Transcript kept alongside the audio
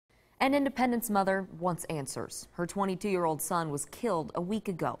An Independence mother wants answers. Her 22-year-old son was killed a week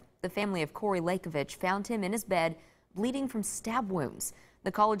ago. The family of Corey Laykovich found him in his bed, bleeding from stab wounds.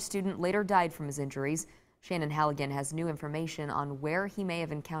 The college student later died from his injuries. Shannon Halligan has new information on where he may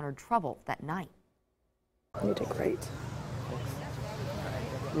have encountered trouble that night. You did great.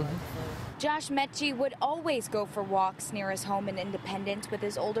 Josh Metchie would always go for walks near his home in Independence with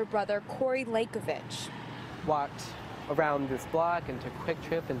his older brother, Corey Laykovich. Walked around this block into Quick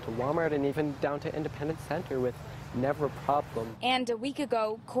Trip, into Walmart, and even down to Independence Center with never a problem. And a week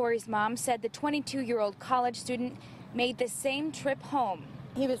ago, Corey's mom said the 22-year-old college student made the same trip home.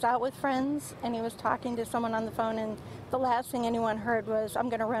 He was out with friends and he was talking to someone on the phone, and the last thing anyone heard was, "I'm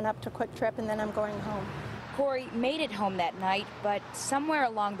going to run up to Quick Trip and then I'm going home." Corey made it home that night, but somewhere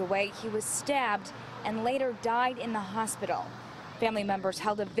along the way he was stabbed and later died in the hospital. Family members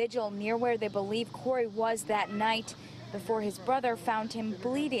held a vigil near where they believe Corey was that night before his brother found him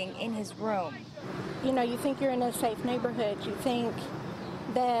bleeding in his room. You know, you think you're in a safe neighborhood. You think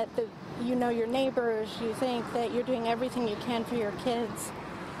that you know your neighbors. You think that you're doing everything you can for your kids.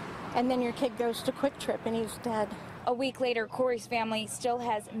 And then your kid goes to Quick Trip and he's dead. A week later, Corey's family still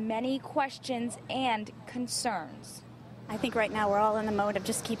has many questions and concerns. I think right now we're all in the mode of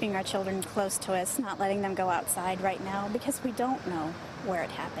just keeping our children close to us, not letting them go outside right now because we don't know where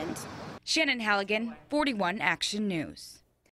it happened. Shannon Halligan, 41 Action News.